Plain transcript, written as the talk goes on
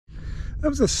That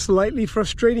was a slightly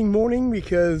frustrating morning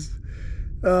because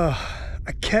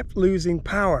I kept losing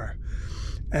power,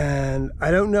 and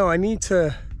I don't know, I need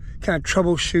to kind of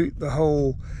troubleshoot the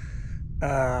whole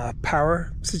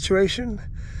power situation.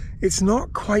 It's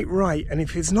not quite right, and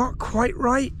if it's not quite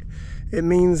right, it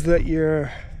means that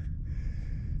you're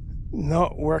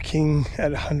not working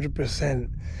at 100%,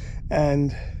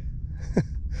 and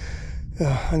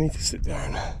I need to sit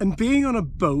down. And being on a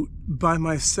boat by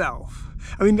myself,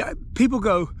 I mean, people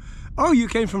go, oh, you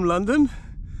came from London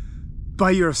by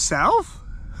yourself?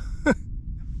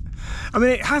 I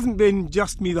mean, it hasn't been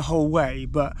just me the whole way,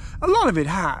 but a lot of it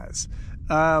has.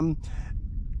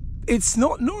 It's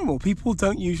not normal. People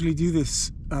don't usually do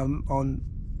this on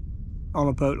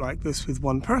a boat like this with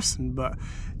one person, but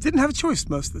didn't have a choice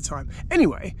most of the time.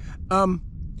 Anyway, and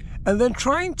then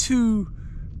trying to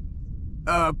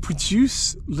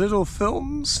produce little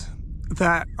films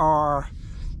that are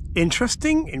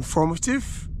interesting,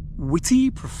 informative, witty,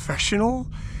 professional,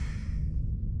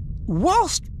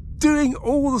 whilst doing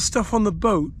all the stuff on the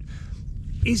boat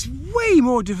is way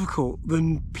more difficult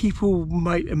than people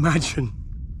might imagine.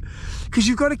 Because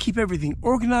you've got to keep everything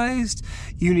organized,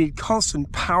 you need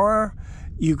constant power,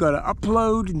 you've got to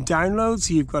upload and download,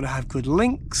 so you've got to have good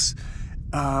links.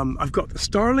 I've got the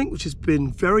Starlink, which has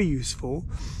been very useful.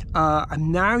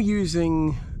 I'm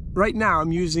using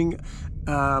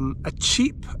a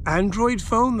cheap Android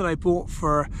phone that I bought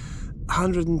for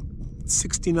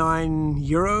 169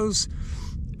 euros,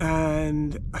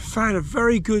 and I found a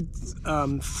very good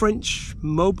French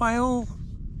mobile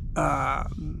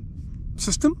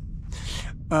system.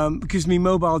 It gives me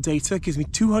mobile data, gives me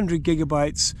 200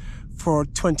 gigabytes for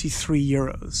 23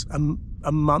 euros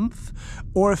a month,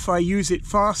 or if I use it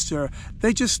faster,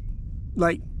 they just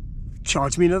like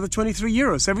charge me another 23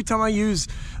 euros. Every time I use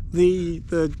the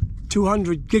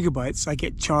 200 gigabytes, I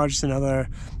get charged another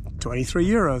 23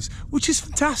 euros, which is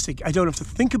fantastic. I don't have to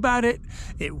think about it.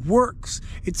 It works.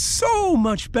 It's so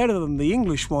much better than the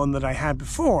English one that I had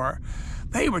before.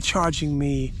 They were charging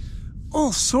me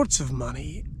all sorts of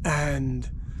money, and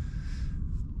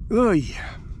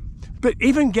but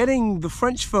even getting the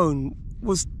French phone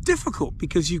was difficult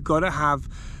because you've got to have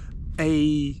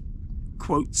a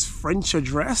quotes French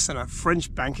address and a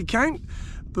French bank account,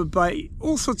 but by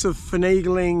all sorts of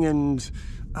finagling and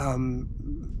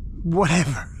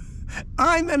whatever,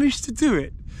 I managed to do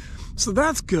it. So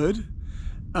that's good.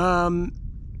 And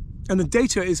the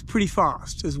data is pretty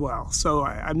fast as well. So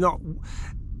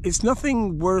it's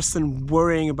nothing worse than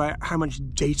worrying about how much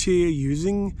data you're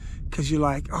using, because you're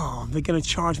like, oh, they're going to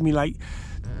charge me like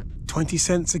 20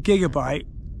 cents a gigabyte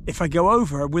if I go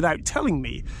over without telling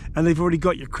me, and they've already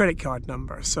got your credit card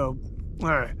number. So, all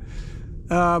right.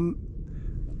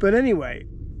 But anyway,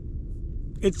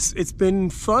 it's been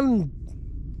fun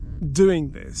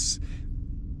doing this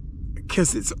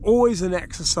because it's always an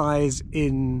exercise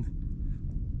in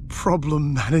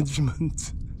problem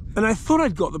management. And I thought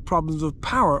I'd got the problems of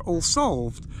power all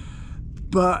solved,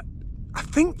 but I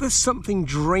think there's something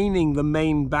draining the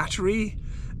main battery,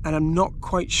 and I'm not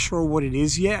quite sure what it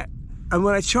is yet. And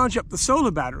when I charge up the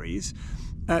solar batteries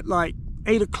at like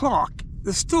 8 o'clock,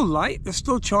 they're still light, they're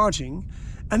still charging,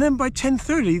 and then by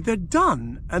 10:30 they're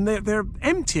done and they're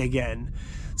empty again.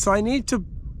 So I need to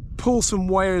pull some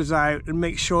wires out and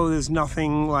make sure there's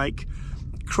nothing like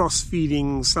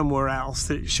cross-feeding somewhere else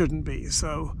that it shouldn't be.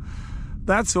 So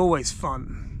that's always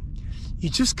fun. You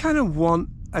just kind of want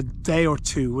a day or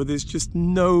two where there's just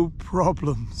no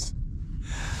problems.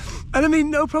 And I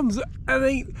mean, no problems. I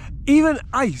mean, even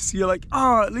ice, you're like,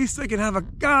 oh, at least I can have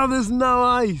there's no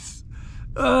ice.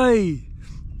 Ay.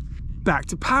 Back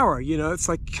to power, you know, it's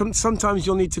like sometimes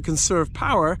you'll need to conserve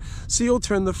power, so you'll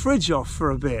turn the fridge off for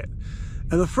a bit.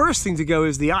 And the first thing to go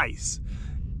is the ice.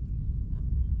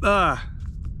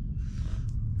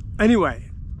 Anyway,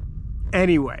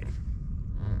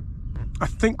 I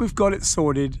think we've got it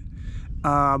sorted.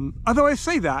 Although I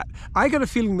say that, I got a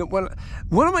feeling that one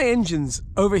of my engines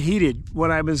overheated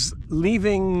when I was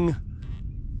leaving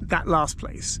that last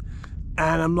place.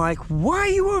 And I'm like, why are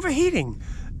you overheating?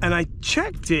 And I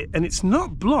checked it and it's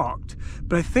not blocked,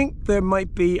 but I think there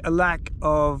might be a lack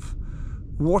of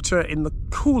water in the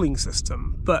cooling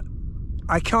system. But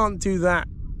I can't do that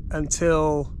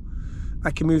until I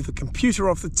can move the computer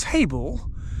off the table,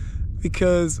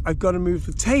 because I've got to move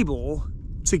the table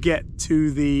to get to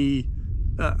the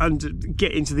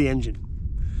get into the engine.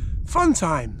 Fun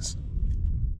times.